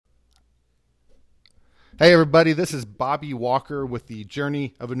Hey, everybody, this is Bobby Walker with the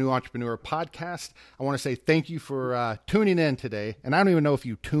Journey of a New Entrepreneur podcast. I want to say thank you for tuning in today. And I don't even know if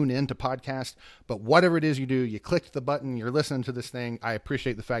you tune in to podcasts, but whatever it is you do, you clicked the button, you're listening to this thing. I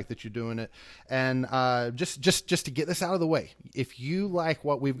appreciate the fact that you're doing it. And just to get this out of the way, if you like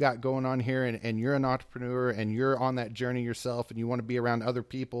what we've got going on here and you're an entrepreneur and you're on that journey yourself and you want to be around other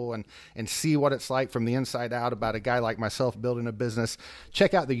people and see what it's like from the inside out about a guy like myself building a business,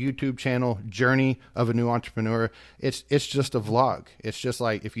 check out the YouTube channel, Journey of a New Entrepreneur. It's just a vlog. It's just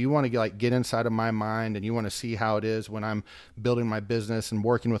like, if you want to get inside of my mind and you want to see how it is when I'm building my business and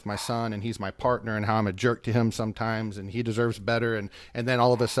working with my son and he's my partner and how I'm a jerk to him sometimes and he deserves better. And then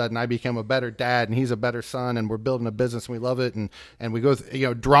all of a sudden I become a better dad and he's a better son and we're building a business and we love it. And we go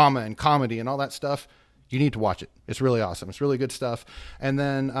through, drama and comedy and all that stuff. You need to watch it. It's really awesome. It's really good stuff. And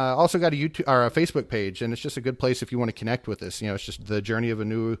then also got a YouTube or a Facebook page, and it's just a good place if you want to connect with us. It's just the Journey of a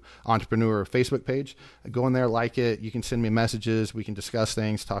New Entrepreneur Facebook page. Go in there, like it. You can send me messages. We can discuss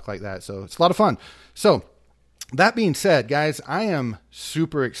things, talk like that. So it's a lot of fun. So that being said, guys, I am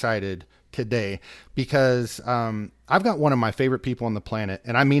super excited today because I've got one of my favorite people on the planet,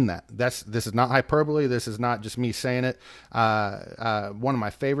 and I mean that. This is not hyperbole. This is not just me saying it. One of my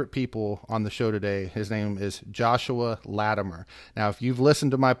favorite people on the show today, his name is Joshua Latimer. Now, if you've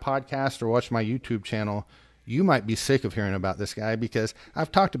listened to my podcast or watched my YouTube channel, you might be sick of hearing about this guy because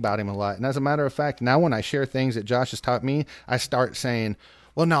I've talked about him a lot. And as a matter of fact, now when I share things that Josh has taught me, I start saying,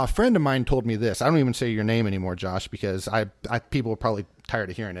 well, now a friend of mine told me this. I don't even say your name anymore, Josh, because people are probably tired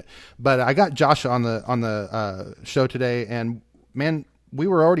of hearing it. But I got Josh on the show today, and man, we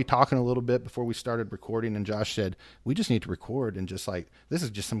were already talking a little bit before we started recording, and Josh said, we just need to record and this is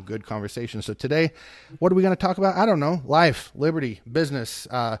just some good conversation. So today, what are we going to talk about? I don't know. Life, liberty, business,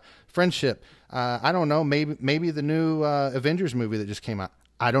 friendship. I don't know. Maybe the new Avengers movie that just came out.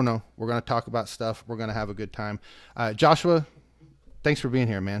 I don't know. We're going to talk about stuff. We're going to have a good time. Joshua, thanks for being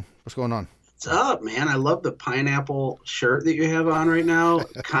here, man. What's going on? What's up, man? I love the pineapple shirt that you have on right now,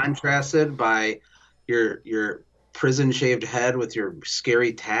 contrasted by your prison shaved head with your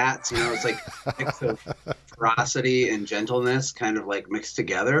scary tats. It's like a mix of ferocity and gentleness kind of like mixed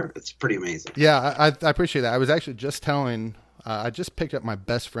together. It's pretty amazing. Yeah, I appreciate that. I was actually just telling, I just picked up my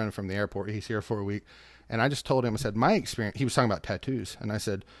best friend from the airport. He's here for a week. And I just told him, I said, my experience, he was talking about tattoos. And I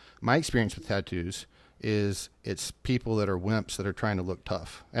said, my experience with tattoos is it's people that are wimps that are trying to look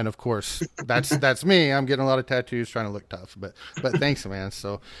tough. And of course that's me. I'm getting a lot of tattoos trying to look tough, but thanks, man.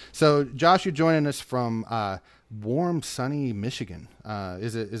 So Josh, you're joining us from warm, sunny Michigan.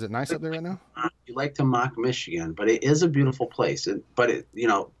 Is it nice up there right now? You like to mock Michigan, but it is a beautiful place. There's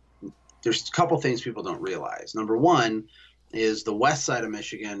a couple things people don't realize. Number one is the west side of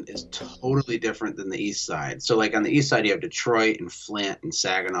Michigan is totally different than the east side. So like on the east side, you have Detroit and Flint and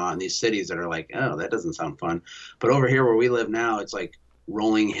Saginaw and these cities that are like, oh, that doesn't sound fun. But over here where we live now, it's like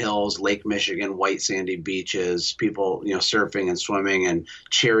rolling hills, Lake Michigan, white sandy beaches, people, surfing and swimming and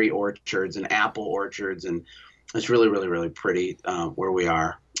cherry orchards and apple orchards. And it's really, really, really pretty where we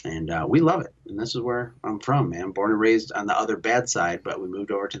are. And we love it. And this is where I'm from, man. Born and raised on the other bad side, but we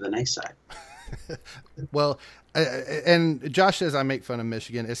moved over to the nice side. Well, and Josh says I make fun of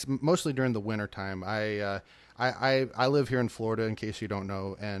Michigan. It's mostly during the winter time. I live here in Florida, in case you don't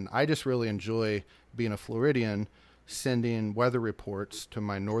know, and I just really enjoy being a Floridian, sending weather reports to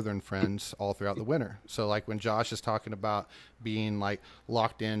my northern friends all throughout the winter. So like when Josh is talking about being like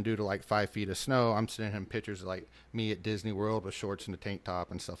locked in due to like 5 feet of snow, I'm sending him pictures of like me at Disney World with shorts and a tank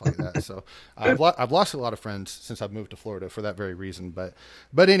top and stuff like that. So I've lost a lot of friends since I've moved to Florida for that very reason.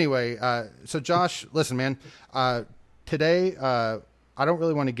 But anyway, so Josh, listen, man, today, I don't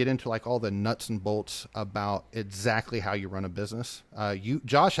really want to get into like all the nuts and bolts about exactly how you run a business.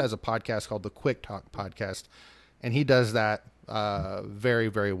 Josh has a podcast called the Quick Talk Podcast, and he does that very,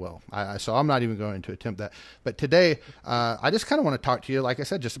 very well. So I'm not even going to attempt that. But today, I just kind of want to talk to you, like I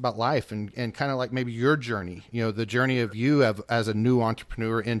said, just about life and kind of like maybe your journey, the journey of you as a new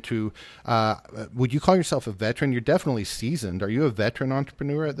entrepreneur into, would you call yourself a veteran? You're definitely seasoned. Are you a veteran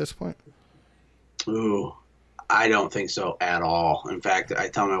entrepreneur at this point? Ooh, I don't think so at all. In fact, I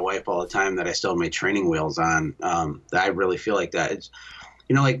tell my wife all the time that I still have my training wheels on, that I really feel like that. It's,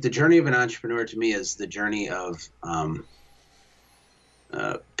 like the journey of an entrepreneur to me is the journey of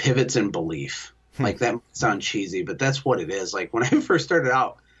pivots in belief. Like that might sound cheesy, but that's what it is. Like when I first started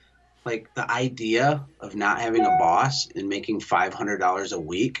out, like the idea of not having a boss and making $500 a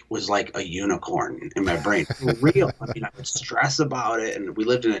week was like a unicorn in my brain. Real. I mean, I would stress about it. And we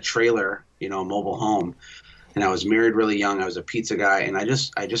lived in a trailer, a mobile home. And I was married really young. I was a pizza guy. And I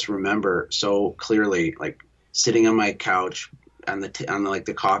just remember so clearly, like sitting on my couch on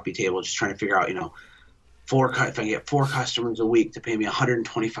the coffee table, just trying to figure out, if I get 4 customers a week to pay me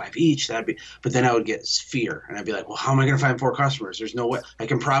 125 each, but then I would get fear, and I'd be like, well, how am I going to find 4 customers? There's no way. I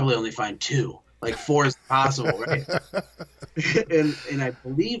can probably only find 2. Like 4 is possible, right? and I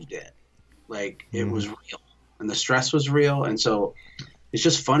believed it. Like it was real, and the stress was real. And so it's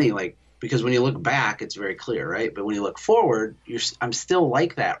just funny, like, because when you look back, it's very clear, right? But when you look forward, I'm still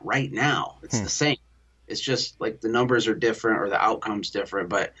like that right now. It's the same. It's just like the numbers are different or the outcome's different,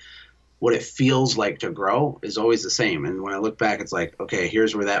 but what it feels like to grow is always the same. And when I look back, it's like, okay,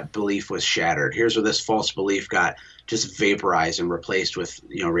 here's where that belief was shattered. Here's where this false belief got just vaporized and replaced with,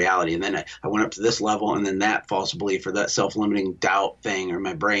 reality. And then I went up to this level, and then that false belief or that self-limiting doubt thing or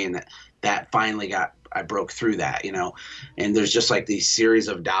my brain that finally I broke through that, and there's just like these series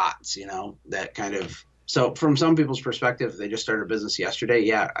of dots, that kind of, so from some people's perspective, they just started a business yesterday.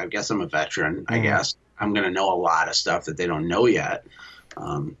 Yeah, I guess I'm a veteran. I guess I'm going to know a lot of stuff that they don't know yet.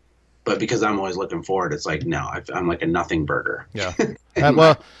 But because I'm always looking forward, it's like, no, I'm like a nothing burger. Yeah.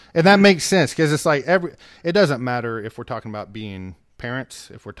 Well, and that makes sense because it's like it doesn't matter if we're talking about being parents,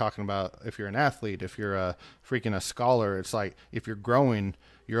 if we're talking about if you're an athlete, if you're a scholar. It's like if you're growing,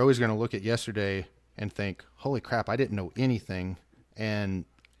 you're always going to look at yesterday and think, holy crap, I didn't know anything. And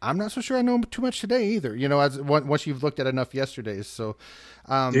I'm not so sure I know too much today either, once you've looked at enough yesterdays. So,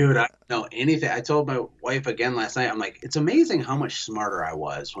 dude, I don't know anything. I told my wife again last night, I'm like, it's amazing how much smarter I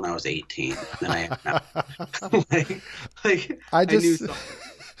was when I was 18 than I am now. I knew something.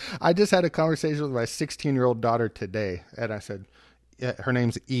 I just had a conversation with my 16-year-old daughter today, and I said, yeah, her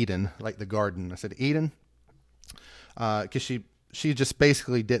name's Eden, like the garden. I said, Eden, because she just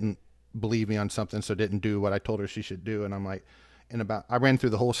basically didn't believe me on something, so didn't do what I told her she should do. And I'm like, I ran through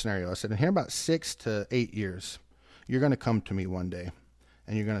the whole scenario. I said, in here about 6 to 8 years, you're going to come to me one day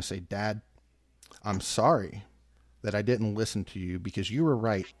and you're going to say, Dad, I'm sorry that I didn't listen to you because you were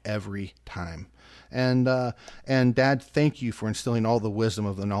right every time. And Dad, thank you for instilling all the wisdom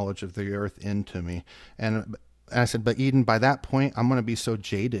of the knowledge of the earth into me. And I said, but Eden, by that point, I'm going to be so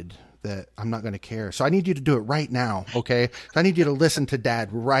jaded that I'm not going to care. So I need you to do it right now. Okay. So I need you to listen to Dad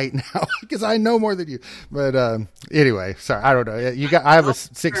right now because I know more than you. But anyway, sorry. I don't know. I have a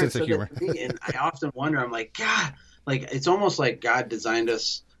sick sense of humor. And I often wonder, I'm like, God, like, it's almost like God designed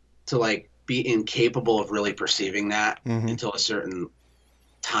us to like be incapable of really perceiving that until a certain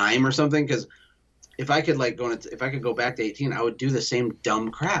time or something. Cause if I could if I could go back to 18, I would do the same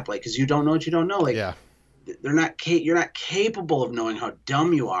dumb crap. Like, cause you don't know what you don't know. Like, yeah. You're not capable of knowing how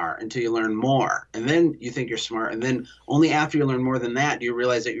dumb you are until you learn more. And then you think you're smart. And then only after you learn more than that, do you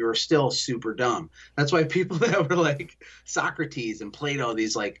realize that you were still super dumb. That's why people that were like Socrates and Plato,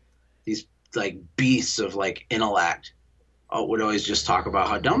 these beasts of like intellect, would always just talk about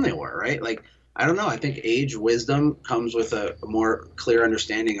how dumb they were, right? Like, I don't know. I think wisdom comes with a more clear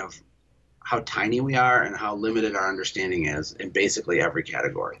understanding of how tiny we are and how limited our understanding is in basically every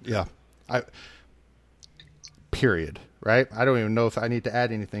category. Yeah. Period. Right. I don't even know if I need to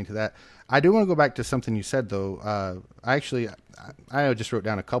add anything to that. I do want to go back to something you said though. I just wrote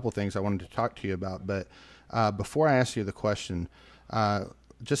down a couple things I wanted to talk to you about, but before I ask you the question,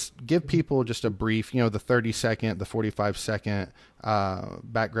 just give people just a brief, the 30-second, the 45-second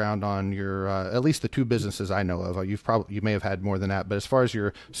background on your at least the 2 businesses I know of. You may have had more than that, but as far as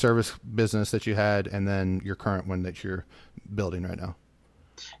your service business that you had and then your current one that you're building right now.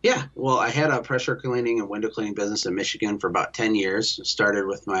 Yeah, well, I had a pressure cleaning and window cleaning business in Michigan for about 10 years. Started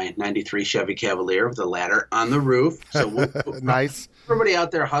with my 93 Chevy Cavalier with a ladder on the roof. So nice. Everybody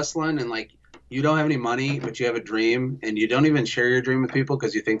out there hustling and like, you don't have any money, but you have a dream, and you don't even share your dream with people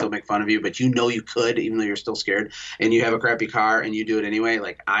because you think they'll make fun of you, but you could, even though you're still scared, and you have a crappy car and you do it anyway.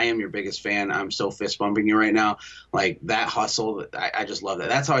 Like, I am your biggest fan. I'm so fist bumping you right now. Like, that hustle, I just love that.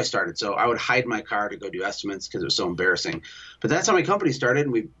 That's how I started. So I would hide my car to go do estimates because it was so embarrassing. But that's how my company started,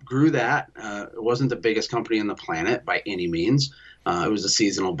 and we grew that. It wasn't the biggest company on the planet by any means. It was a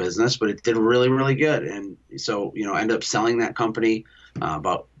seasonal business, but it did really, really good. And so, I ended up selling that company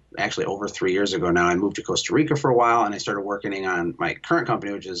about actually over 3 years ago now. I moved to Costa Rica for a while, and I started working on my current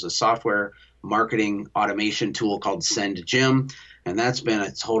company, which is a software marketing automation tool called SendJim. And that's been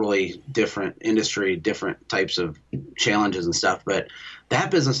a totally different industry, different types of challenges and stuff. But that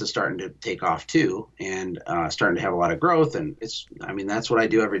business is starting to take off too, and starting to have a lot of growth. And that's what I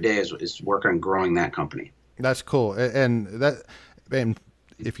do every day is work on growing that company. That's cool. And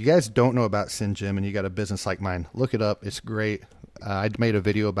if you guys don't know about SendJim and you got a business like mine, look it up. It's great. I made a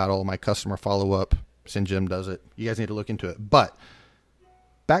video about all my customer follow-up. SendJim does it. You guys need to look into it. But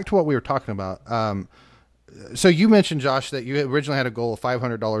back to what we were talking about. So you mentioned, Josh, that you originally had a goal of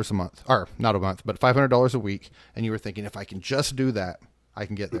 $500 a month, or not a month, but $500 a week. And you were thinking, if I can just do that, I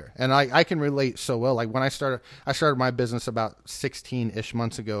can get there. And I can relate so well. Like when I started my business about 16-ish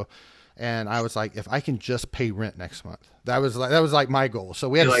months ago, and I was like, if I can just pay rent next month, that was like my goal. So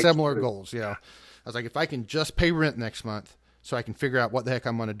we had similar goals. I was like, if I can just pay rent next month, so I can figure out what the heck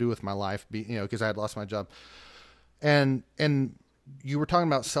I'm going to do with my life, because I had lost my job. And you were talking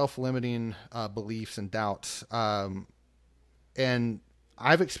about self-limiting beliefs and doubts. And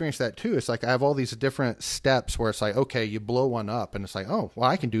I've experienced that too. It's like I have all these different steps where it's like, okay, you blow one up and it's like, oh, well,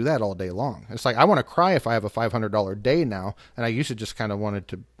 I can do that all day long. It's like I want to cry if I have a $500 day now, and I used to just kind of wanted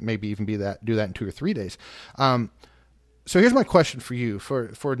to maybe even do that in 2 or 3 days. So here's my question for you,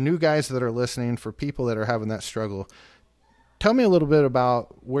 for new guys that are listening, for people that are having that struggle. Tell me a little bit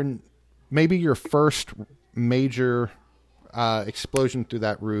about when maybe your first major explosion through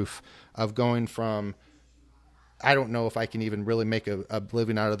that roof of going from, I don't know if I can even really make a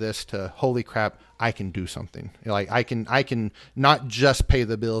living out of this, to holy crap, I can do something. Like I can not just pay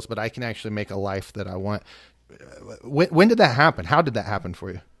the bills, but I can actually make a life that I want. When did that happen? How did that happen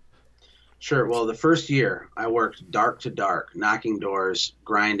for you? Sure. Well, the first year I worked dark to dark, knocking doors,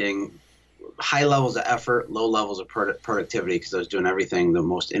 grinding, high levels of effort, low levels of productivity, because I was doing everything the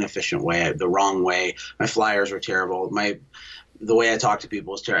most inefficient way, the wrong way. My flyers were terrible. The way I talked to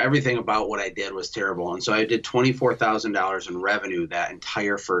people was terrible. Everything about what I did was terrible. And so I did $24,000 in revenue that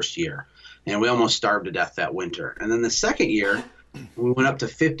entire first year. And we almost starved to death that winter. And then the second year, we went up to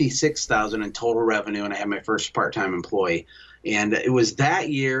 $56,000 in total revenue, and I had my first part-time employee. And it was that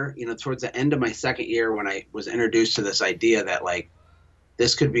year, towards the end of my second year, when I was introduced to this idea that like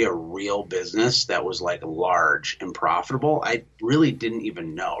this could be a real business that was like large and profitable. I really didn't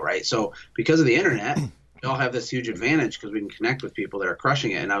even know, right? So because of the internet, we all have this huge advantage because we can connect with people that are crushing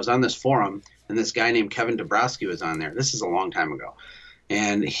it. And I was on this forum, and this guy named Kevin Dabrowski was on there. This is a long time ago.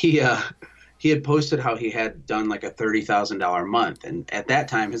 And he had posted how he had done like a $30,000 month. And at that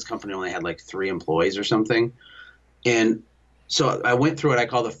time, his company only had like 3 employees or something. And so I went through what I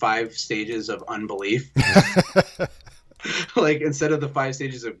call the 5 stages of unbelief. Like instead of the 5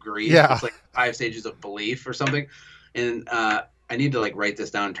 stages of grief, it's like 5 stages of belief or something. And I need to like write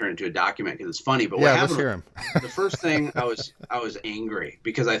this down and turn it into a document because it's funny. But what happened? Let's hear him. The first thing I was angry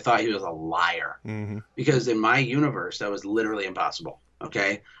because I thought he was a liar. Mm-hmm. Because in my universe, that was literally impossible.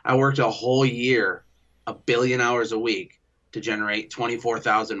 Okay, I worked a whole year, 1 billion hours a week to generate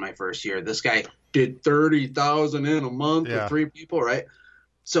 24,000 my first year. This guy did 30,000 in a month with 3 people, right?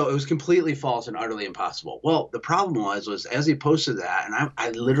 So it was completely false and utterly impossible. Well, the problem was as he posted that, and I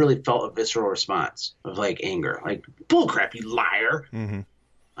literally felt a visceral response of like anger, like bullcrap, you liar,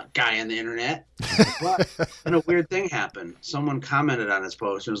 a guy on the internet. But then a weird thing happened. Someone commented on his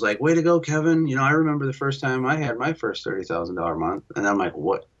post and was like, "Way to go, Kevin! I remember the first time I had my first $30,000 month." And I'm like,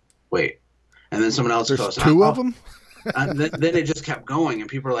 "What? Wait?" And then someone else posted, 2 of them. Then it just kept going, and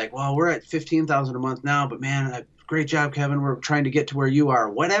people are like, "Well, we're at 15,000 a month now, but man, great job, Kevin. We're trying to get to where you are."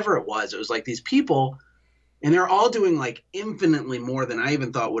 Whatever it was like these people, and they're all doing like infinitely more than I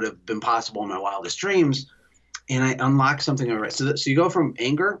even thought would have been possible in my wildest dreams. And I unlocked something over it. So you go from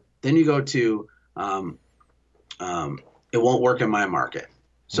anger, then you go to it won't work in my market.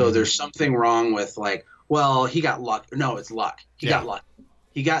 So there's something wrong with like, well, he got luck. No, it's luck. He got luck.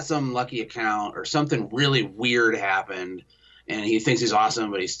 He got some lucky account or something really weird happened, and he thinks he's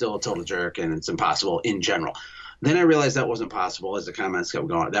awesome, but he's still a total jerk, and it's impossible in general. Then I realized that wasn't possible as the comments kept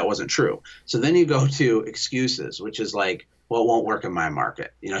going. That wasn't true. So then you go to excuses, which is like, well, it won't work in my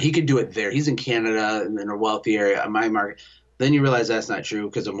market. He could do it there. He's in Canada and in a wealthy area in my market. Then you realize that's not true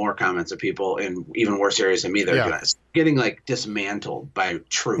because of more comments of people in even worse areas than me that are doing it. Getting like dismantled by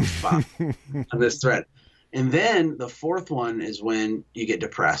truth on this thread. And then the fourth one is when you get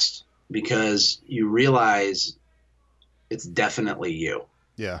depressed because you realize it's definitely you.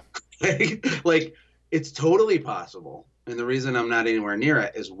 Yeah. like it's totally possible. And the reason I'm not anywhere near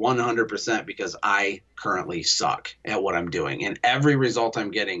it is 100% because I currently suck at what I'm doing. And every result I'm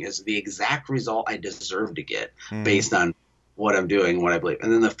getting is the exact result I deserve to get based on what I'm doing, what I believe.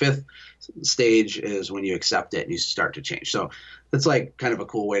 And then the 5th stage is when you accept it and you start to change. So that's like kind of a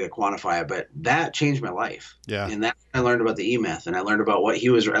cool way to quantify it. But that changed my life. Yeah. And that I learned about the E-Myth, and I learned about what he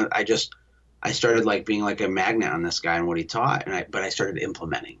was. I started like being like a magnet on this guy and what he taught. But I started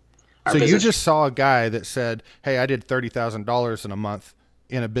implementing. So you just saw a guy that said, "Hey, I did $30,000 in a month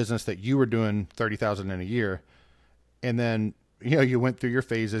in a business that you were doing $30,000 in a year," and then you went through your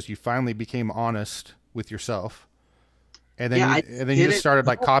phases. You finally became honest with yourself, and then you just started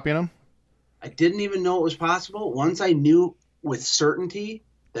like copying them. I didn't even know it was possible. Once I knew with certainty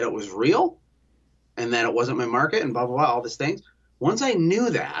that it was real, and that it wasn't my market, and blah blah blah, all these things. Once I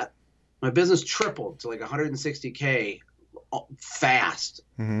knew that, my business tripled to like 160K fast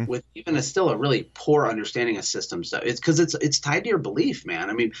Mm-hmm. with even still a really poor understanding of system stuff. It's because it's tied to your belief, man.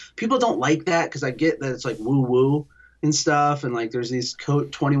 I mean, people don't like that because I get that it's like woo woo and stuff, and like there's these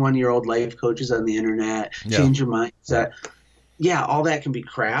 21-year-old life coaches on the internet, change your mindset. Yeah, all that can be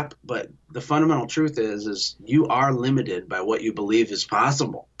crap, but the fundamental truth is you are limited by what you believe is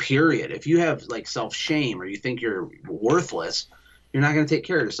possible. Period. If you have like self-shame or you think you're worthless, you're not going to take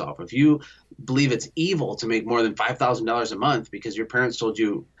care of yourself. If you believe it's evil to make more than $5,000 a month because your parents told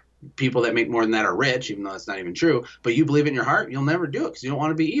you people that make more than that are rich, even though that's not even true, but you believe it in your heart, you'll never do it because you don't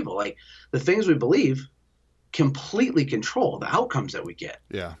want to be evil. Like the things we believe completely control the outcomes that we get.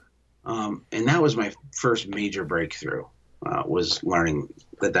 Yeah. And that was my first major breakthrough, was learning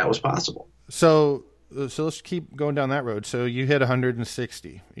that was possible. So let's keep going down that road. So you hit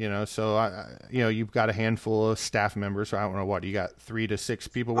 160, so you've got a handful of staff members. So I don't know what, you got 3 to 6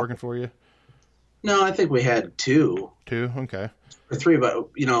 people working for you? No, I think we had 2. 2. Okay. Or 3, but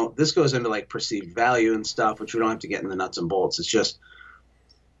this goes into like perceived value and stuff, which we don't have to get in the nuts and bolts. It's just,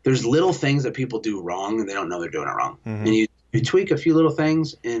 there's little things that people do wrong and they don't know they're doing it wrong. Mm-hmm. And you tweak a few little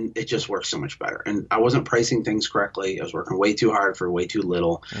things and it just works so much better. And I wasn't pricing things correctly. I was working way too hard for way too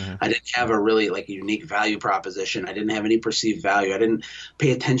little. Mm-hmm. I didn't have a really like unique value proposition. I didn't have any perceived value. I didn't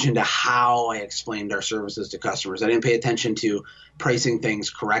pay attention to how I explained our services to customers. I didn't pay attention to pricing things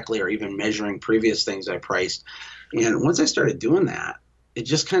correctly or even measuring previous things I priced. And once I started doing that, it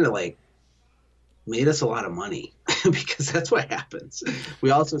just kind of like made us a lot of money because that's what happens.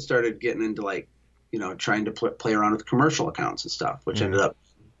 We also started getting into like, trying to play around with commercial accounts and stuff, which ended up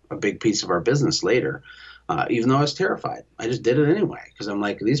a big piece of our business later. Even though I was terrified, I just did it anyway because I'm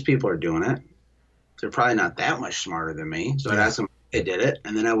like, these people are doing it. They're probably not that much smarter than me. So I'd ask them if they did it,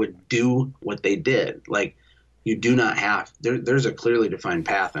 and then I would do what they did. Like, you do not have there's a clearly defined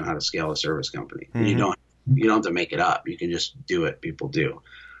path on how to scale a service company. Mm-hmm. You don't have to make it up. You can just do it. People do.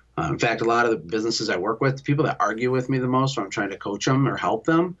 In fact, a lot of the businesses I work with, the people that argue with me the most when I'm trying to coach them or help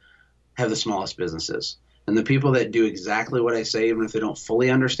them, have the smallest businesses. And the people that do exactly what I say, even if they don't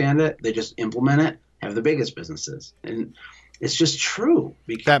fully understand it, they just implement it, have the biggest businesses. And it's just true.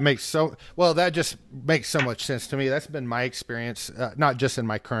 That just makes so much sense to me. That's been my experience, not just in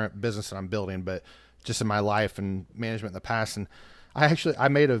my current business that I'm building, but just in my life and management in the past. And I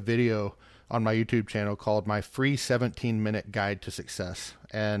made a video on my YouTube channel called My Free 17-Minute Guide to Success.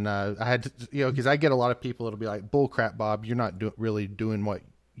 And I had to, because I get a lot of people that'll be like, bull crap, Bob, you're not really doing what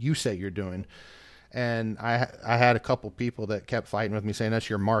you say you're doing. And I had a couple people that kept fighting with me saying, that's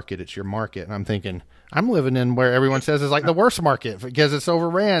your market. It's your market. And I'm thinking, I'm living in where everyone says is like the worst market because it's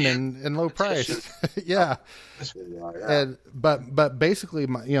overran and low price. Yeah. And, but basically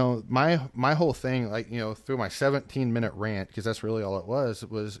my whole thing, like, through my 17-minute rant, because that's really all it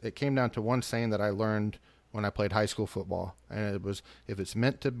was it came down to one saying that I learned when I played high school football. And it was, if it's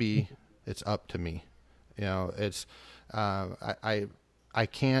meant to be, it's up to me. It's, I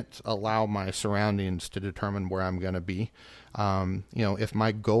can't allow my surroundings to determine where I'm going to be. If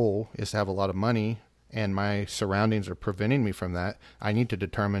my goal is to have a lot of money and my surroundings are preventing me from that, I need to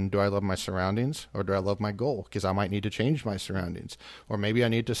determine, do I love my surroundings or do I love my goal? Because I might need to change my surroundings. Or maybe I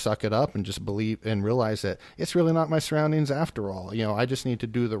need to suck it up and just believe and realize that it's really not my surroundings after all. I just need to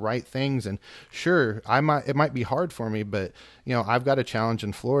do the right things. And sure, it might be hard for me, but I've got a challenge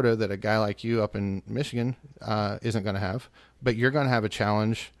in Florida that a guy like you up in Michigan isn't going to have. But you're going to have a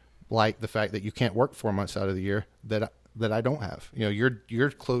challenge like the fact that you can't work 4 months out of the year that I don't have. Your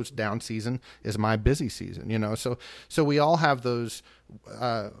closed down season is my busy season, so we all have those,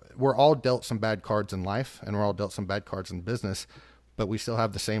 we're all dealt some bad cards in life and we're all dealt some bad cards in business, but we still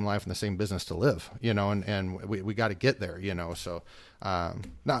have the same life and the same business to live, and we got to get there, so, I'm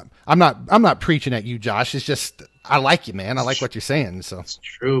not preaching at you, Josh. It's just, I like you, man. I like what you're saying. So it's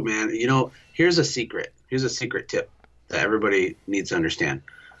true, man. Here's a secret tip that everybody needs to understand.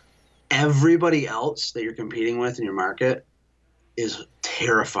 Everybody else that you're competing with in your market is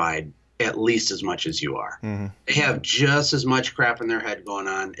terrified at least as much as you are. Mm-hmm. They have just as much crap in their head going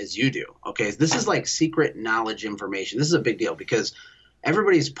on as you do. Okay. This is like secret knowledge information. This is a big deal because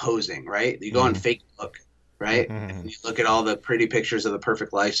everybody's posing, right? You go on Facebook, right? Mm-hmm. And you look at all the pretty pictures of the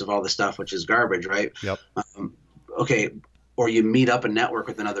perfect lives of all the stuff, which is garbage, right? Yep. Okay. Or you meet up and network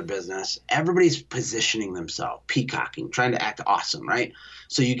with another business, everybody's positioning themselves, peacocking, trying to act awesome, right?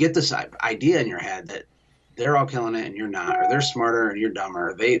 So you get this idea in your head that they're all killing it and you're not, or they're smarter and you're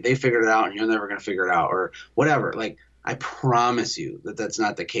dumber, they figured it out and you're never going to figure it out, or whatever. Like, I promise you that that's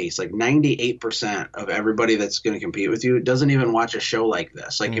not the case. Like 98% of everybody that's going to compete with you doesn't even watch a show like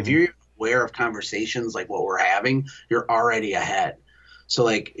this. Like, if you're aware of conversations like what we're having, you're already ahead. So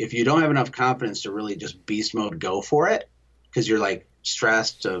like, if you don't have enough confidence to really just beast mode go for it, because you're like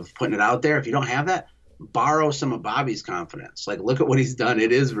stressed of putting it out there. If you don't have that, borrow some of Bobby's confidence. Like, look at what he's done.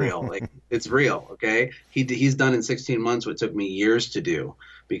 It is real. Like, it's real. Okay. He's done in 16 months what took me years to do,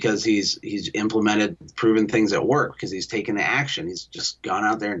 because he's implemented proven things that work, because he's taken the action. He's just gone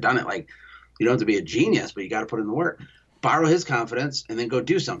out there and done it. Like, you don't have to be a genius, but you got to put in the work. Borrow his confidence and then go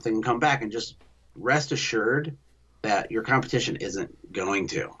do something and come back, and just rest assured that your competition isn't going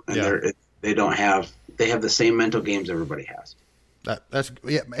to. And they have the same mental games everybody has. That's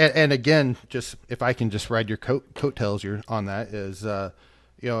yeah, and again, just if I can just ride your coattails on that is,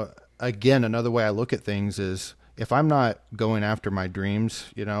 again, another way I look at things is, if I'm not going after my dreams,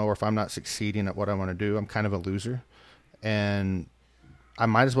 or if I'm not succeeding at what I want to do, I'm kind of a loser, and I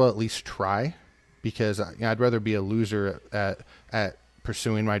might as well at least try, because I'd rather be a loser at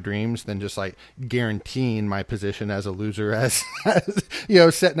pursuing my dreams than just like guaranteeing my position as a loser as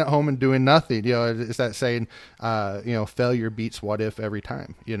sitting at home and doing nothing. It's that saying, failure beats what if every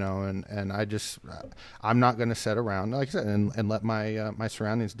time, and I'm not going to sit around, like I said, and let my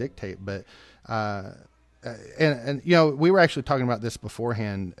surroundings dictate. But, we were actually talking about this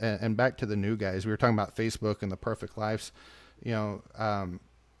beforehand, and back to the new guys, we were talking about Facebook and the perfect lives.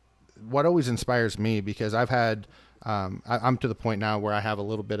 What always inspires me, because I've had, I'm to the point now where I have a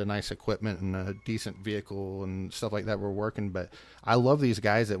little bit of nice equipment and a decent vehicle and stuff like that we're working. But I love these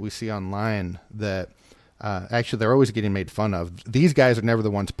guys that we see online that actually they're always getting made fun of. These guys are never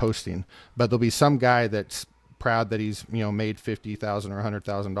the ones posting, but there'll be some guy that's proud that he's, made $50,000 or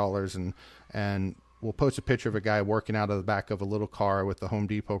 $100,000 and we'll post a picture of a guy working out of the back of a little car with the Home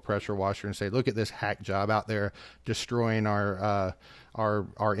Depot pressure washer and say, look at this hack job out there destroying our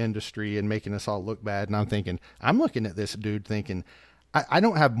industry and making us all look bad. And I'm looking at this dude thinking, I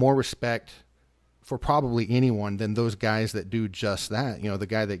don't have more respect for probably anyone than those guys that do just that. The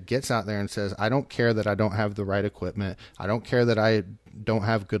guy that gets out there and says, I don't care that I don't have the right equipment. I don't care that I don't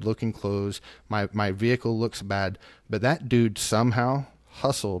have good looking clothes. My vehicle looks bad, but that dude somehow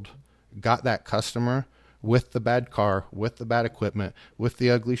hustled, got that customer with the bad car, with the bad equipment, with the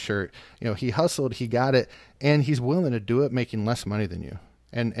ugly shirt. He hustled, he got it, and he's willing to do it making less money than you.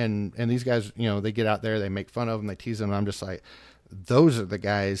 And these guys, they get out there, they make fun of them, they tease them. And I'm just like, those are the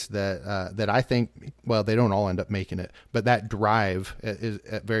guys that I think, well, they don't all end up making it, but that drive is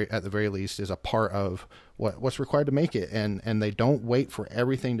at the very least is a part of what's required to make it. And they don't wait for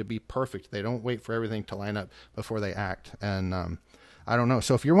everything to be perfect. They don't wait for everything to line up before they act. And, I don't know.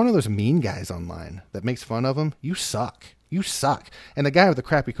 So if you're one of those mean guys online that makes fun of them, you suck. You suck. And the guy with the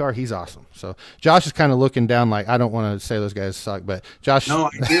crappy car, he's awesome. So Josh is kind of looking down like, I don't want to say those guys suck, but Josh. No,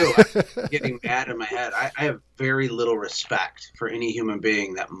 I do. I'm getting mad in my head. I have very little respect for any human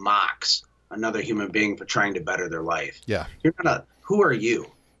being that mocks another human being for trying to better their life. Yeah. Who are you?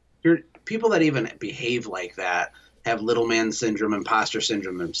 You're people that even behave like that have little man syndrome, imposter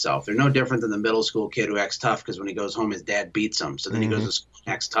syndrome themselves. They're no different than the middle school kid who acts tough because when he goes home, his dad beats him. So then he goes to school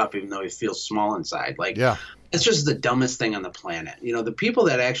and acts tough even though he feels small inside. It's just the dumbest thing on the planet. The people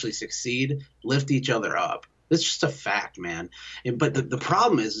that actually succeed lift each other up. It's just a fact, man. But the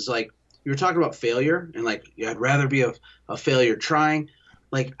problem is like, you were talking about failure and like, I'd rather be a failure trying.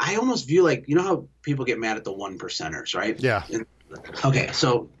 Like, I almost view like, how people get mad at the 1%ers, right? Yeah. Okay,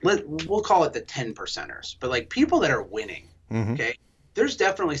 so we'll call it the 10 percenters, but like people that are winning, okay, there's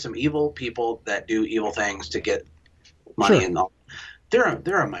definitely some evil people that do evil things to get money and all. They're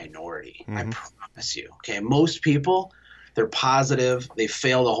a minority, I promise you. Okay, most people, they're positive. They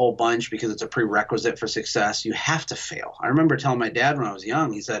failed a whole bunch because it's a prerequisite for success. You have to fail. I remember telling my dad when I was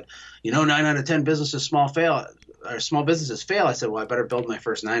young, he said, 9 out of 10 small businesses fail. I said, well, I better build my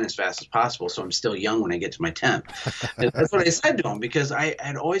first 9 as fast as possible so I'm still young when I get to my 10th. That's what I said to him, because I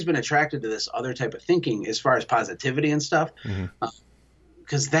had always been attracted to this other type of thinking as far as positivity and stuff,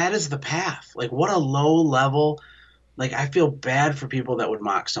 because that is the path. Like, what a low level. Like, I feel bad for people that would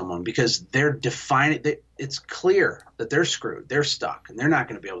mock someone because they're defining – it's clear that they're screwed. They're stuck, and they're not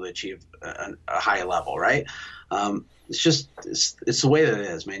going to be able to achieve a high level, right? It's the way that it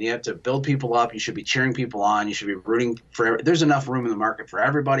is, man. You have to build people up. You should be cheering people on. You should be rooting for – there's enough room in the market for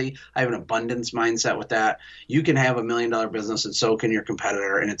everybody. I have an abundance mindset with that. You can have $1 million business, and so can your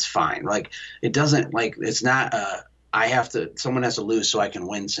competitor, and it's fine. Like, it doesn't – like, it's not someone has to lose so I can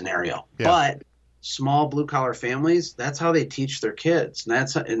win scenario. Yeah. But – small blue collar families, that's how they teach their kids.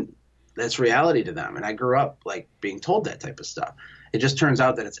 And that's reality to them. And I grew up like being told that type of stuff. It just turns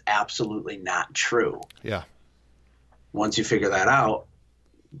out that it's absolutely not true. Yeah. Once you figure that out,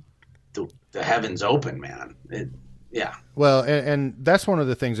 the heavens open, man. Yeah. Well, and that's one of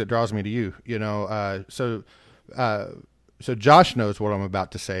the things that draws me to you, so Josh knows what I'm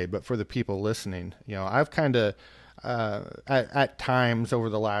about to say, but for the people listening, I've kind of, at times over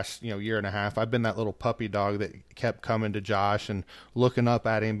the last year and a half, I've been that little puppy dog that kept coming to Josh and looking up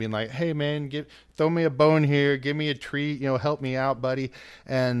at him, being like, "Hey man, throw me a bone here, give me a treat, help me out, buddy."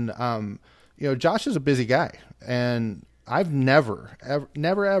 And Josh is a busy guy, and I've never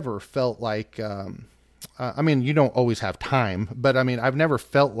ever felt like. I mean, you don't always have time, but I mean, I've never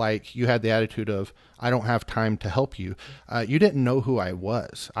felt like you had the attitude of, "I don't have time to help you." You didn't know who I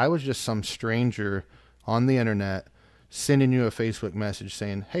was. I was just some stranger on the internet sending you a Facebook message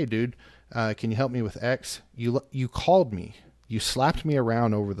saying, "Hey dude, can you help me with X?" You called me. You slapped me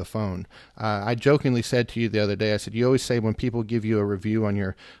around over the phone. I jokingly said to you the other day, I said, "You always say when people give you a review on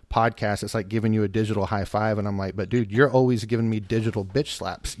your podcast, it's like giving you a digital high five." And I'm like, "But dude, you're always giving me digital bitch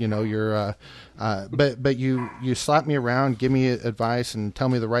slaps. But you slap me around, give me advice and tell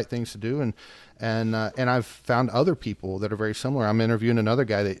me the right things to do. And I've found other people that are very similar. I'm interviewing another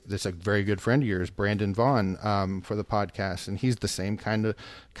guy that's a very good friend of yours, Brandon Vaughn, for the podcast. And he's the same kind of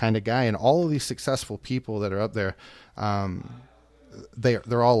guy. And all of these successful people that are up there,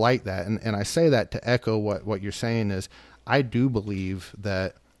 they're all like that. And I say that to echo what you're saying is, I do believe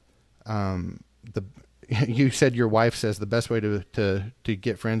that, you said your wife says the best way to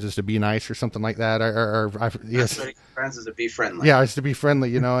get friends is to be nice or something like that. Yes. Friends is to be friendly. Yeah, it's to be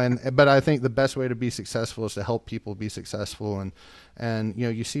friendly, but I think the best way to be successful is to help people be successful. And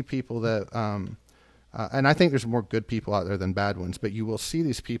you see people that, and I think there's more good people out there than bad ones, but you will see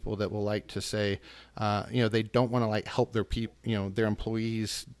these people that will like to say, they don't want to like help their their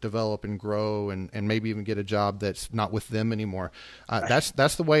employees develop and grow and maybe even get a job that's not with them anymore.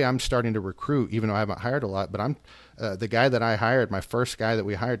 That's the way I'm starting to recruit, even though I haven't hired a lot, but I'm, the guy that I hired, my first guy that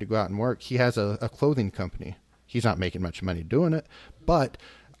we hired to go out and work, he has a clothing company. He's not making much money doing it, but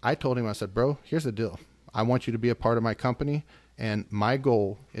I told him, I said, "Bro, here's the deal. I want you to be a part of my company. And my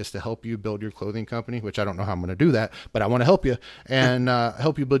goal is to help you build your clothing company," which I don't know how I'm going to do that, but I want to help you and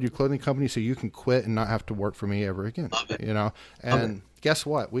help you build your clothing company so you can quit and not have to work for me ever again. Love it. And guess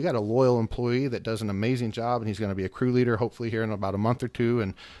what? We got a loyal employee that does an amazing job, and he's going to be a crew leader hopefully here in about a month or two.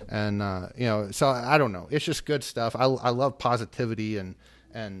 And so I don't know. It's just good stuff. I love positivity and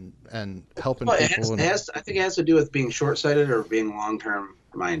helping people. I think it has to do with being short-sighted or being long-term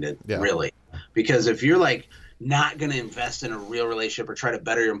minded, really. Because if you're like not going to invest in a real relationship or try to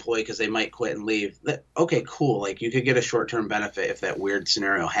better your employee because they might quit and leave, okay, cool. Like you could get a short-term benefit if that weird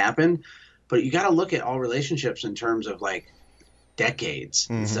scenario happened, but you got to look at all relationships in terms of like decades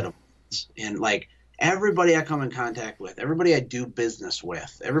instead of months. And like everybody I come in contact with, everybody I do business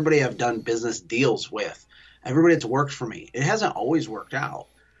with, everybody I've done business deals with, everybody that's worked for me, it hasn't always worked out,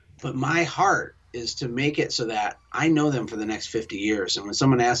 but my heart is to make it so that I know them for the next 50 years. And when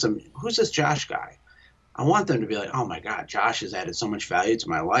someone asks them, "Who's this Josh guy?" I want them to be like, "Oh my God, Josh has added so much value to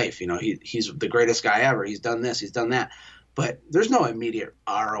my life. He's the greatest guy ever. He's done this, he's done that." But there's no immediate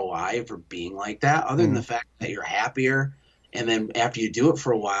ROI for being like that other than the fact that you're happier. And then after you do it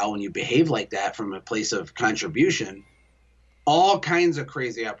for a while, when you behave like that from a place of contribution, all kinds of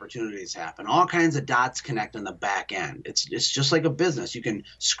crazy opportunities happen. All kinds of dots connect on the back end. It's just like a business. You can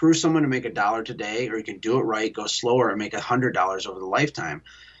screw someone to make $1 today, or you can do it right, go slower, and make $100 over the lifetime.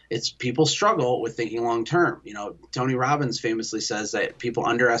 It's people struggle with thinking long term. Tony Robbins famously says that people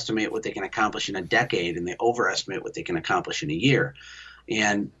underestimate what they can accomplish in a decade and they overestimate what they can accomplish in a year.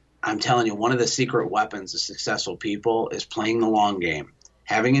 And I'm telling you, one of the secret weapons of successful people is playing the long game,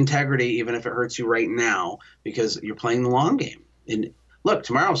 having integrity, even if it hurts you right now, because you're playing the long game. And look,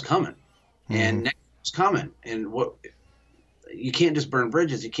 tomorrow's coming and next is coming. And you can't just burn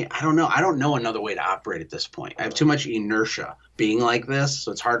bridges. I don't know another way to operate at this point. I have too much inertia being like this.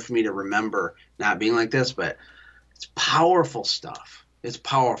 So it's hard for me to remember not being like this, but it's powerful stuff. It's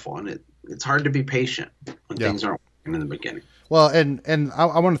powerful. And it's hard to be patient when things aren't working in the beginning. Well, and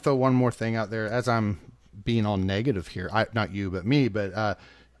I want to throw one more thing out there as I'm being all negative here. Not you, but me, but,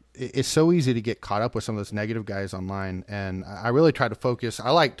 it's so easy to get caught up with some of those negative guys online. And I really try to focus. I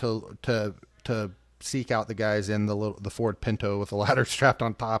like to seek out the guys in the Ford Pinto with a ladder strapped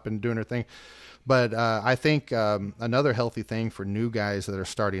on top and doing their thing. But I think another healthy thing for new guys that are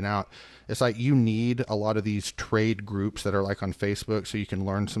starting out, it's like you need a lot of these trade groups that are like on Facebook so you can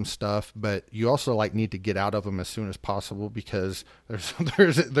learn some stuff. But you also like need to get out of them as soon as possible because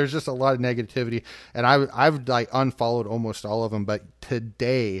there's just a lot of negativity. And I've like unfollowed almost all of them. But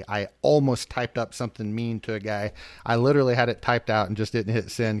today I almost typed up something mean to a guy. I literally had it typed out and just didn't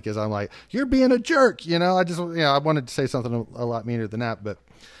hit send because I'm like, "You're being a jerk." I wanted to say something a lot meaner than that, but.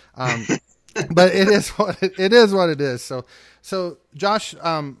 But it is what it is. So Josh,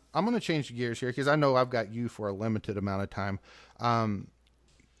 I'm going to change gears here because I know I've got you for a limited amount of time.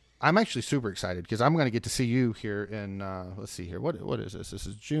 I'm actually super excited because I'm going to get to see you here in, let's see here. What is this? This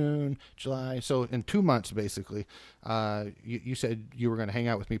is June, July. So in 2 months, basically, you said you were going to hang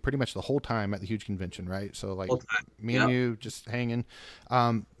out with me pretty much the whole time at the huge convention, right? So like me and you just hanging.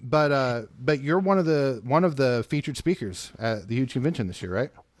 But you're one of the featured speakers at the huge convention this year,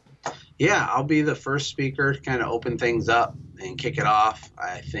 right? Yeah, I'll be the first speaker to kind of open things up and kick it off.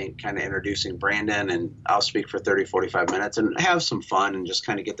 I think kind of introducing Brandon, and I'll speak for 30, 45 minutes and have some fun and just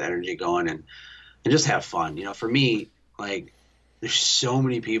kind of get the energy going and just have fun. You know, for me, like there's so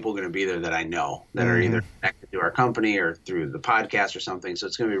many people going to be there that I know that are either connected to our company or through the podcast or something. So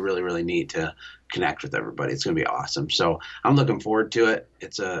it's going to be really, really neat to connect with everybody. It's going to be awesome. So I'm looking forward to it.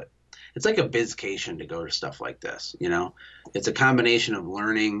 It's like a bizcation to go to stuff like this. You know, it's a combination of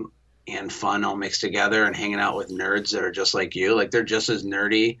learning and fun all mixed together, and hanging out with nerds that are just like you. Like they're just as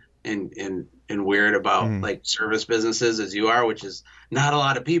nerdy and weird about like service businesses as you are, which is not a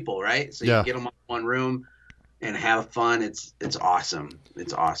lot of people, right? So you get them in one room and have fun. It's awesome.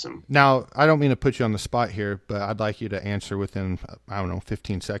 It's awesome. Now, I don't mean to put you on the spot here, but I'd like you to answer within, I don't know,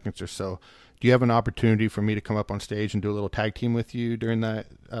 15 seconds or so. Do you have an opportunity for me to come up on stage and do a little tag team with you during that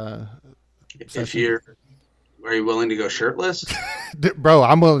session? Are you willing to go shirtless? Bro,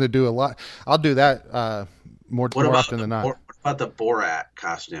 I'm willing to do a lot. I'll do that more often than not. What about the Borat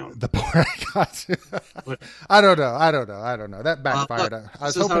costume? The Borat costume? I don't know. That backfired. Look, I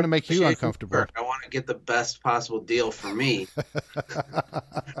was hoping to make you uncomfortable. I want to get the best possible deal for me.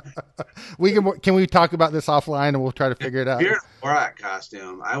 Can we talk about this offline and we'll try to figure it out? If you're in a Borat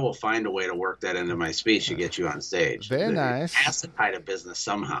costume, I will find a way to work that into my speech to get you on stage. Very nice. It has to tie to business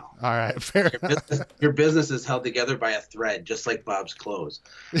somehow. All right, fair enough. Your business is held together by a thread, just like Bob's clothes.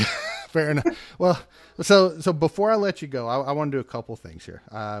 Fair enough. Well, so before I let you go, I want to do a couple things here.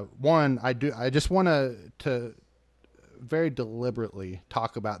 One, I just want to very deliberately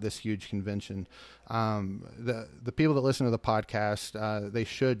talk about this huge convention. The people that listen to the podcast, they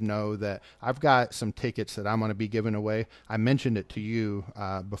should know that I've got some tickets that I'm going to be giving away. I mentioned it to you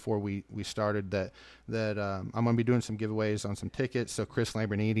before we started that I'm going to be doing some giveaways on some tickets. So Chris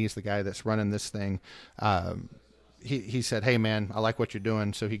Lamborghini is the guy that's running this thing. He said, "Hey man, I like what you're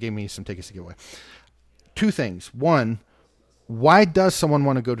doing," so he gave me some tickets to give away. Two things. One, why does someone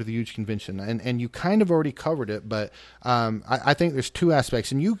want to go to the huge convention? And you kind of already covered it, but I think there's two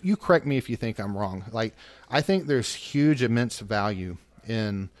aspects. And you correct me if you think I'm wrong. Like, I think there's huge, immense value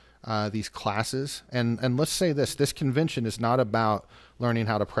in these classes. And let's say this convention is not about learning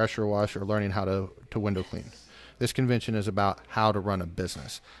how to pressure wash or learning how to window clean. This convention is about how to run a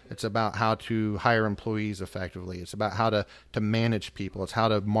business. It's about how to hire employees effectively. It's about how to manage people. It's how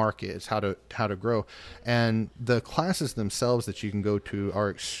to market. It's how to grow. And the classes themselves that you can go to are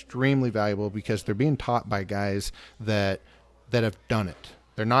extremely valuable because they're being taught by guys that have done it.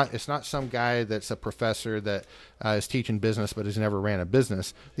 It's not some guy that's a professor that is teaching business but has never ran a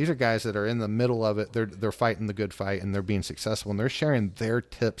business. These are guys that are in the middle of it. They're fighting the good fight and they're being successful, and they're sharing their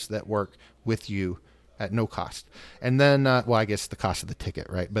tips that work with you at no cost. And then, I guess the cost of the ticket,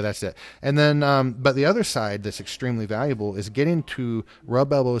 right? But that's it. And then, but the other side that's extremely valuable is getting to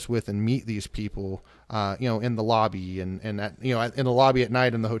rub elbows with and meet these people, in the lobby and at, in the lobby at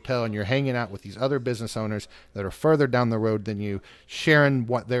night in the hotel, and you're hanging out with these other business owners that are further down the road than you, sharing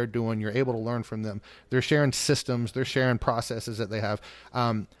what they're doing. You're able to learn from them. They're sharing systems. They're sharing processes that they have.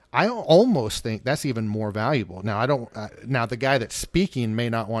 I almost think that's even more valuable. Now, now the guy that's speaking may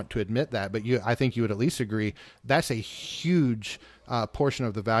not want to admit that, but I think you would at least agree that's a huge portion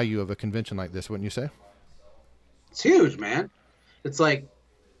of the value of a convention like this, wouldn't you say? It's huge, man. It's like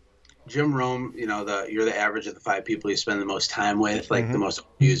Jim Rome, you're the average of the 5 people you spend the most time with, like the most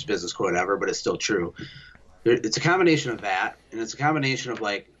used business quote ever, but it's still true. It's a combination of that, and it's a combination of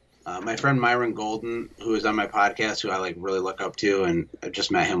like, my friend Myron Golden, who is on my podcast, who I like really look up to, and I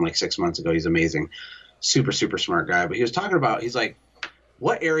just met him like 6 months ago. He's amazing. Super, super smart guy. But he was talking about, he's like,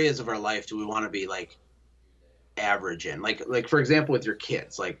 what areas of our life do we want to be like average in? Like for example, with your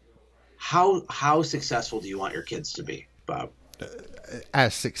kids, like how successful do you want your kids to be, Bob?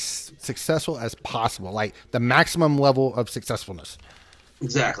 As successful as possible, like the maximum level of successfulness.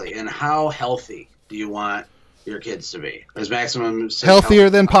 Exactly. And how healthy do you want your kids to be? As maximum healthier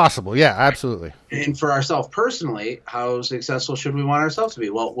than possible. Yeah, absolutely. And for ourselves personally, how successful should we want ourselves to be?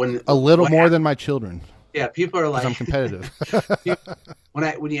 Well, a little more than my children. Yeah, people are like, I'm competitive.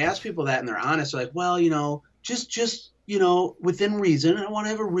 when you ask people that and they're honest, they're like, well, just within reason. I want to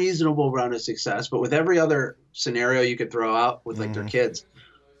have a reasonable round of success. But with every other scenario you could throw out with like their kids,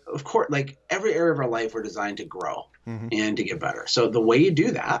 of course, like every area of our life, we're designed to grow and to get better. So the way you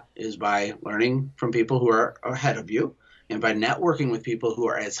do that is by learning from people who are ahead of you and by networking with people who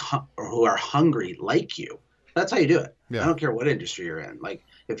are or who are hungry like you. That's how you do it. Yeah. I don't care what industry you're in. Like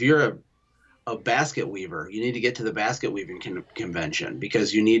if you're a basket weaver, you need to get to the basket weaving convention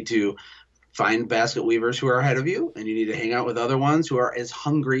because you need to find basket weavers who are ahead of you, and you need to hang out with other ones who are as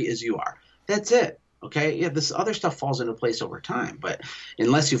hungry as you are. That's it. Okay. Yeah. This other stuff falls into place over time, but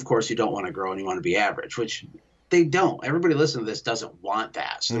unless you, of course, you don't want to grow and you want to be average, which they don't. Everybody listening to this doesn't want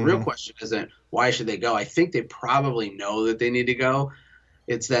that. So the real question isn't why should they go? I think they probably know that they need to go.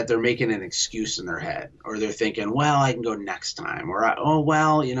 It's that they're making an excuse in their head, or they're thinking, well, I can go next time, or, oh,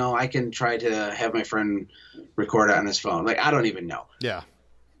 well, I can try to have my friend record it on his phone. Like, I don't even know. Yeah.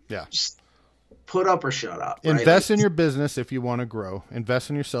 Yeah. Just put up or shut up. Invest right? in your business if you want to grow. Invest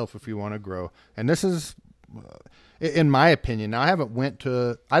in yourself if you want to grow. And this is, in my opinion, now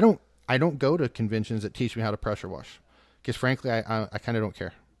I don't go to conventions that teach me how to pressure wash because frankly, I kind of don't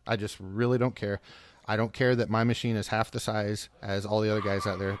care. I just really don't care. I don't care that my machine is half the size as all the other guys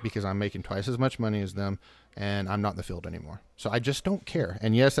out there because I'm making twice as much money as them and I'm not in the field anymore. So I just don't care.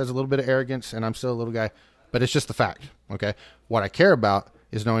 And yes, there's a little bit of arrogance and I'm still a little guy, but it's just the fact. Okay. What I care about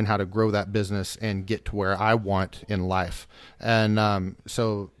is knowing how to grow that business and get to where I want in life. And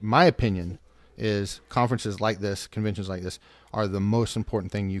so my opinion is conferences like this, conventions like this are the most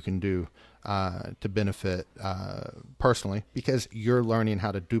important thing you can do to benefit personally, because you're learning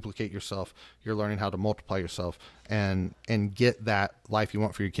how to duplicate yourself, you're learning how to multiply yourself, and get that life you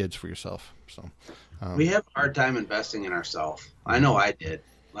want for your kids for yourself. So we have a hard time investing in ourselves. I know I did.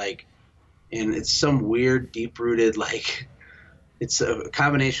 And it's some weird, deep-rooted, it's a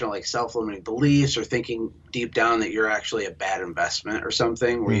combination of self-limiting beliefs or thinking deep down that you're actually a bad investment or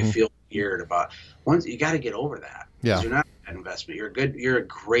something where you feel weird about. Once you got to get over that. Yeah. You're not a bad investment. You're a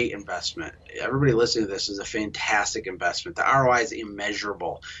great investment. Everybody listening to this is a fantastic investment. The ROI is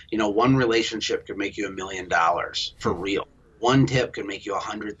immeasurable. One relationship could make you $1 million for real. One tip could make you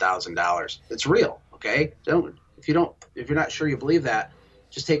 $100,000. It's real. Okay. If you're not sure you believe that,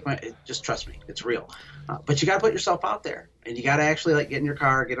 just trust me. It's real. But you got to put yourself out there, and you got to actually get in your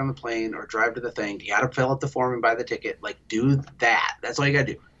car, get on the plane, or drive to the thing. You got to fill out the form and buy the ticket. Do that. That's all you got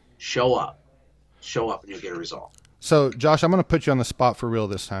to do. Show up, and you'll get a result. So, Josh, I'm going to put you on the spot for real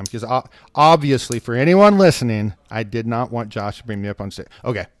this time because obviously, for anyone listening, I did not want Josh to bring me up on stage.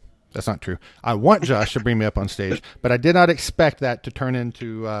 Okay, that's not true. I want Josh to bring me up on stage, but I did not expect that to turn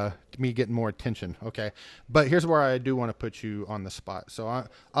into me getting more attention. Okay, but here's where I do want to put you on the spot. So,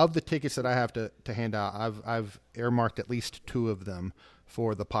 of the tickets that I have to hand out, I've earmarked at least 2 of them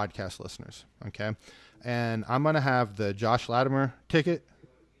for the podcast listeners. Okay, and I'm going to have the Josh Latimer ticket.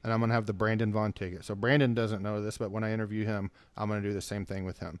 And I'm going to have the Brandon Vaughn ticket. So Brandon doesn't know this, but when I interview him, I'm going to do the same thing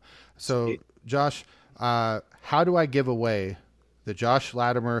with him. So Josh, how do I give away the Josh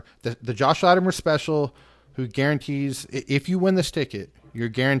Latimer, the Josh Latimer special, who guarantees if you win this ticket, you're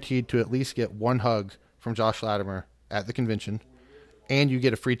guaranteed to at least get one hug from Josh Latimer at the convention, and you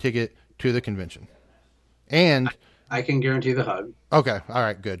get a free ticket to the convention. And I can guarantee the hug. Okay. All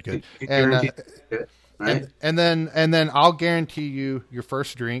right. Good. And right. And then I'll guarantee you your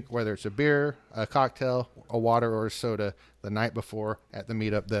first drink, whether it's a beer, a cocktail, a water, or a soda, the night before at the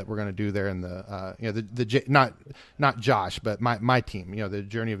meetup that we're going to do there in the not Josh, but my team, the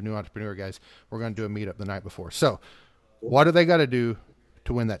Journey of New Entrepreneur guys. We're going to do a meetup the night before. So, what do they got to do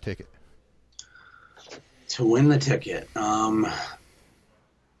to win that ticket? To win the ticket, I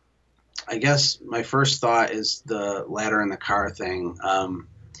guess my first thought is the ladder in the car thing.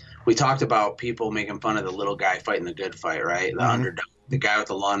 We talked about people making fun of the little guy fighting the good fight, right? The underdog, the guy with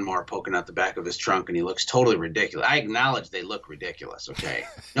the lawnmower poking out the back of his trunk, and he looks totally ridiculous. I acknowledge they look ridiculous, okay?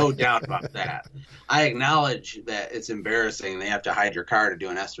 No doubt about that. I acknowledge that it's embarrassing and they have to hide your car to do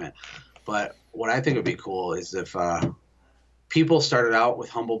an estimate. But what I think would be cool is if people started out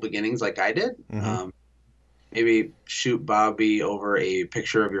with humble beginnings like I did. Maybe shoot Bobby over a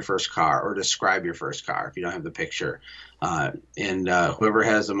picture of your first car or describe your first car if you don't have the picture. And whoever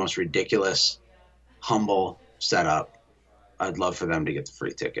has the most ridiculous, humble setup, I'd love for them to get the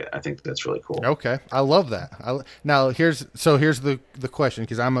free ticket. I think that's really cool. Okay. I love that. Now here's the question,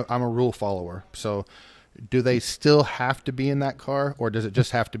 because I'm a rule follower. So do they still have to be in that car, or does it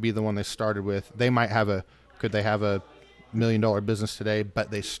just have to be the one they started with? Could they have a $1 million business today, but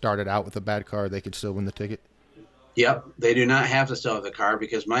they started out with a bad car, they could still win the ticket? Yep, they do not have to still have the car,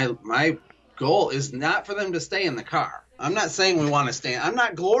 because my goal is not for them to stay in the car. I'm not saying we want to stay. I'm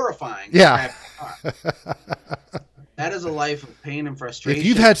not glorifying. Yeah. The car. That is a life of pain and frustration. If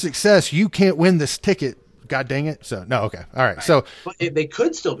you've had success, you can't win this ticket. God dang it. So no, okay, all right. So but they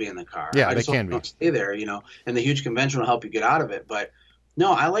could still be in the car. Yeah, they can be. Stay there, and the huge convention will help you get out of it. But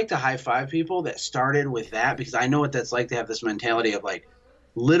No, I like to high five people that started with that because I know what that's like to have this mentality of like,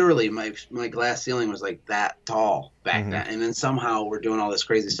 literally my glass ceiling was like that tall back Hmm. then, and then somehow we're doing all this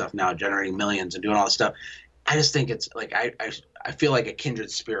crazy stuff now, generating millions and doing all this stuff. I just think it's like I feel like a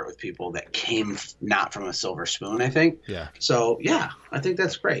kindred spirit with people that came not from a silver spoon. I think Yeah. so. Yeah, I think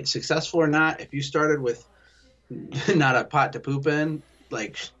that's great. Successful or not, if you started with not a pot to poop in,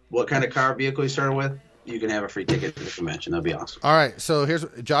 like what kind of car vehicle you started with, you can have a free ticket to the convention. That'd be awesome. All right. So here's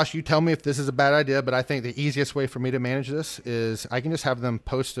Josh. You tell me if this is a bad idea, but I think the easiest way for me to manage this is I can just have them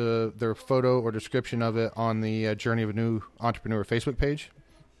post their photo or description of it on the Journey of a New Entrepreneur Facebook page.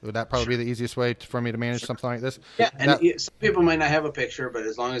 Would that probably be the easiest way for me to manage something like this? Yeah, and That, some people might not have a picture, but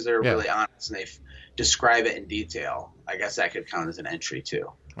as long as they're yeah. really honest and they describe it in detail, I guess that could count as an entry too.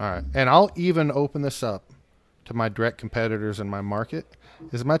 All right. And I'll even open this up to my direct competitors in my market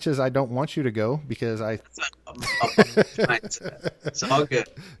as much as I don't want you to go because I. It's all good.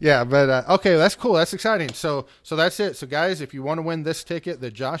 Yeah, but okay, that's cool. That's exciting. So that's it. So guys, if you want to win this ticket,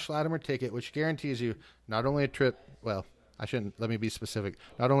 the Josh Latimer ticket, which guarantees you not only a trip, well, I shouldn't, let me be specific,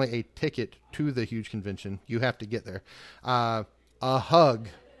 not only a ticket to the huge convention, you have to get there, a hug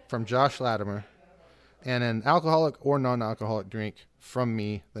from Josh Latimer, and an alcoholic or non-alcoholic drink from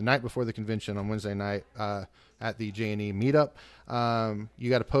me the night before the convention on Wednesday night at the J&E meetup. You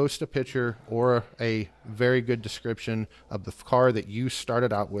got to post a picture or a very good description of the car that you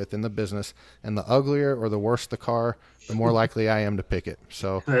started out with in the business, and the uglier or the worse the car, the more likely I am to pick it.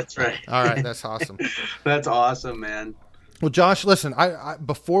 So That's right. all right, that's awesome. That's awesome, man. Well, Josh, listen, I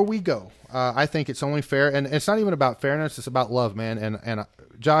before we go, I think it's only fair, and it's not even about fairness, it's about love, man. And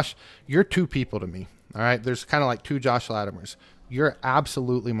Josh, you're two people to me. All right, there's kind of like two Josh Latimers. You're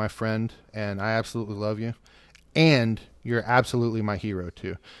absolutely my friend, and I absolutely love you. And you're absolutely my hero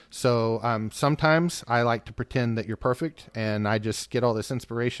too. So sometimes I like to pretend that you're perfect, and I just get all this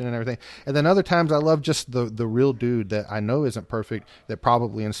inspiration and everything. And then other times I love just the real dude that I know isn't perfect, that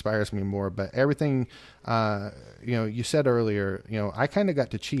probably inspires me more. But everything, you said earlier, I kind of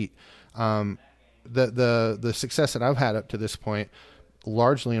got to cheat. The success that I've had up to this point,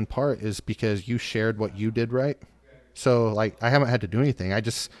 largely in part, is because you shared what you did right. So like I haven't had to do anything.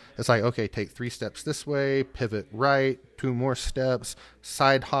 It's like, okay, take 3 steps this way, pivot right, 2 more steps,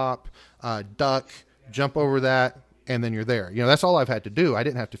 side hop, duck, jump over that, and then you're there. That's all I've had to do. I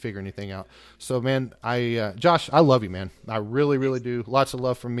didn't have to figure anything out. So man, Josh, I love you, man. I really, really do. Lots of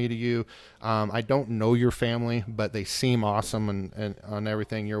love from me to you. I don't know your family, but they seem awesome and on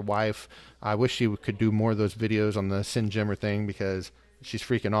everything. Your wife, I wish she could do more of those videos on the Sin Jimmer thing because she's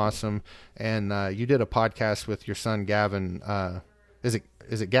freaking awesome. And you did a podcast with your son, Gavin. Is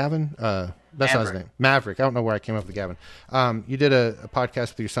it Gavin? That's not his name. Maverick. I don't know where I came up with Gavin. You did a podcast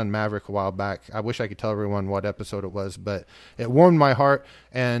with your son, Maverick, a while back. I wish I could tell everyone what episode it was, but it warmed my heart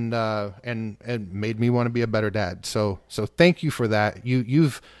and made me want to be a better dad. So thank you for that.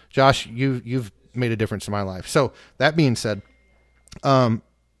 Josh, you've made a difference in my life. So that being said,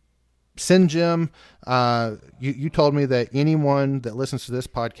 Sin Jim, you told me that anyone that listens to this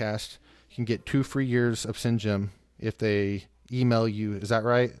podcast can get 2 free years of Sin Jim if they email you. Is that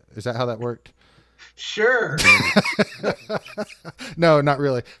right? Is that how that worked? Sure. No, not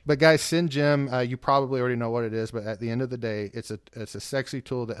really. But guys, Sin Jim, you probably already know what it is, but at the end of the day, it's a sexy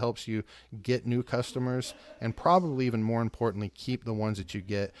tool that helps you get new customers and probably even more importantly, keep the ones that you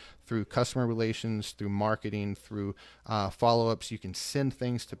get through customer relations, through marketing, through follow-ups. You can send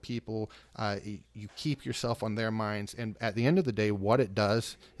things to people. You keep yourself on their minds. And at the end of the day, what it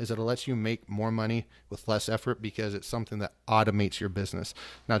does is it lets you make more money with less effort because it's something that automates your business.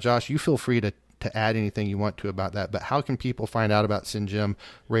 Now, Josh, you feel free to add anything you want to about that, but how can people find out about Sin Jim,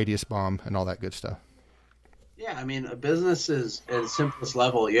 Radius Bomb, and all that good stuff? Yeah, I mean, a business is at its simplest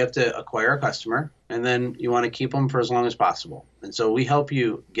level. You have to acquire a customer, and then you want to keep them for as long as possible. And so we help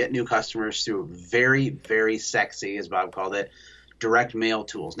you get new customers through very, very sexy, as Bob called it, direct mail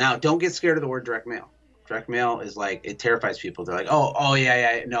tools. Now, don't get scared of the word direct mail. Direct mail is like, it terrifies people. They're like, oh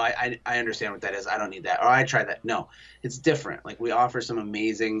yeah. No, I understand what that is. I don't need that. Or I tried that. No, it's different. Like we offer some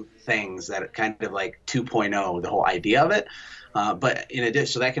amazing things that are kind of like 2.0, the whole idea of it. But in addition,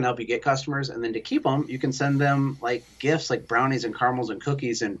 so that can help you get customers. And then to keep them, you can send them like gifts like brownies and caramels and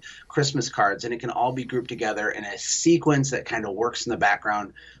cookies and Christmas cards. And it can all be grouped together in a sequence that kind of works in the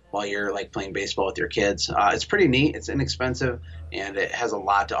background while you're like playing baseball with your kids. It's pretty neat. It's inexpensive and it has a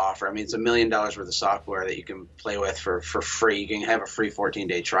lot to offer. I mean, it's $1 million worth of software that you can play with for free. You can have a free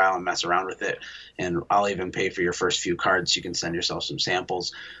 14-day trial and mess around with it. And I'll even pay for your first few cards. You can send yourself some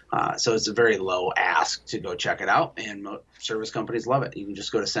samples. So it's a very low ask to go check it out. And service companies love it. You can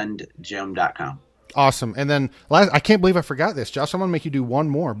just go to sendjim.com. Awesome. And then I can't believe I forgot this, Josh. I'm going to make you do one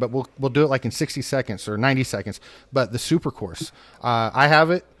more, but we'll do it like in 60 seconds or 90 seconds. But the super course, I have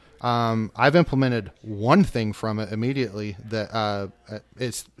it. I've implemented one thing from it immediately that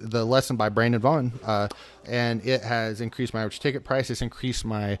it's the lesson by Brandon Vaughn, and it has increased my average ticket price. It's increased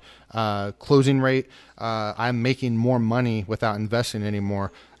my closing rate. I'm making more money without investing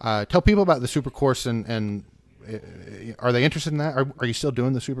anymore. Tell people about the super course, and are they interested in that? Are you still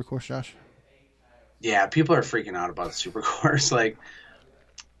doing the super course, Josh? Yeah, people are freaking out about the super course. Like,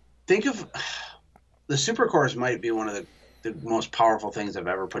 think of the super course might be one of the most powerful things I've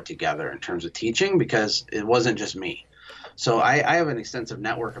ever put together in terms of teaching, because it wasn't just me. So I have an extensive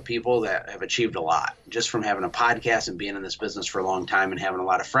network of people that have achieved a lot just from having a podcast and being in this business for a long time and having a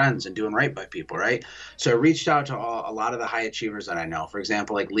lot of friends and doing right by people, right? So I reached out to a lot of the high achievers that I know. For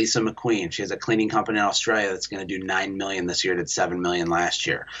example, like Lisa McQueen. She has a cleaning company in Australia that's going to do $9 million this year, did $7 million last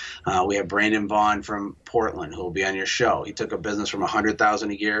year. We have Brandon Vaughn from Portland who will be on your show. He took a business from $100,000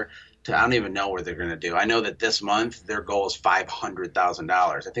 a year to, I don't even know what they're going to do. I know that this month their goal is $500,000.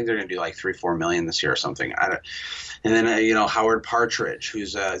 I think they're going to do like 3-4 million this year or something. And then Howard Partridge,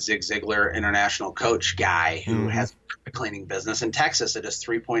 who's a Zig Ziglar international coach guy who has a cleaning business in Texas that is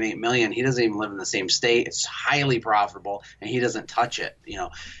 3.8 million. He doesn't even live in the same state. It's highly profitable, and he doesn't touch it.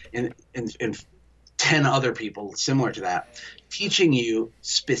 And 10 other people similar to that, teaching you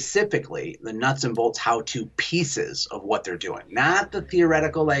specifically the nuts and bolts how-to pieces of what they're doing. Not the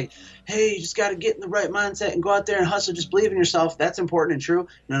theoretical, like, hey, you just got to get in the right mindset and go out there and hustle. Just believe in yourself. That's important and true.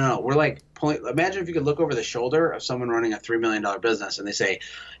 No. We're like, imagine if you could look over the shoulder of someone running a $3 million business and they say,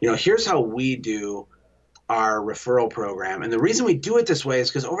 here's how we do our referral program. And the reason we do it this way is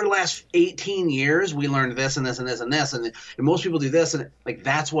because over the last 18 years, we learned this and this and this and this. And most people do this. And like,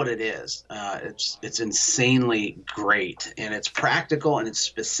 that's what it is. It's insanely great. And it's practical and it's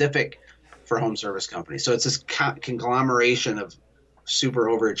specific for home service companies. So it's this conglomeration of super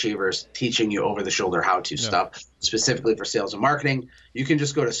overachievers teaching you over the shoulder how-to stuff specifically for sales and marketing. You can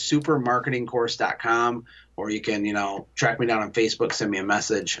just go to supermarketingcourse.com, or you can, track me down on Facebook, send me a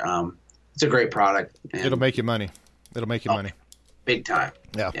message. It's a great product. It'll make you money. Money. Big time.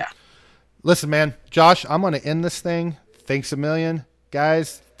 Yeah. Listen, man, Josh, I'm going to end this thing. Thanks a million.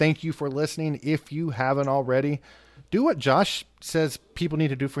 Guys, thank you for listening. If you haven't already, do what Josh says people need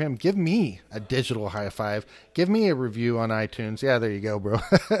to do for him. Give me a digital high five. Give me a review on iTunes. Yeah, there you go, bro.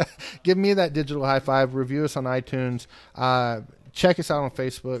 Give me that digital high five. Review us on iTunes. Check us out on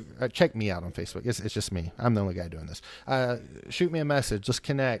Facebook. Check me out on Facebook. It's just me. I'm the only guy doing this. Shoot me a message. Just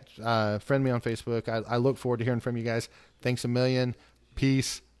connect. Friend me on Facebook. I look forward to hearing from you guys. Thanks a million.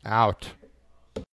 Peace out.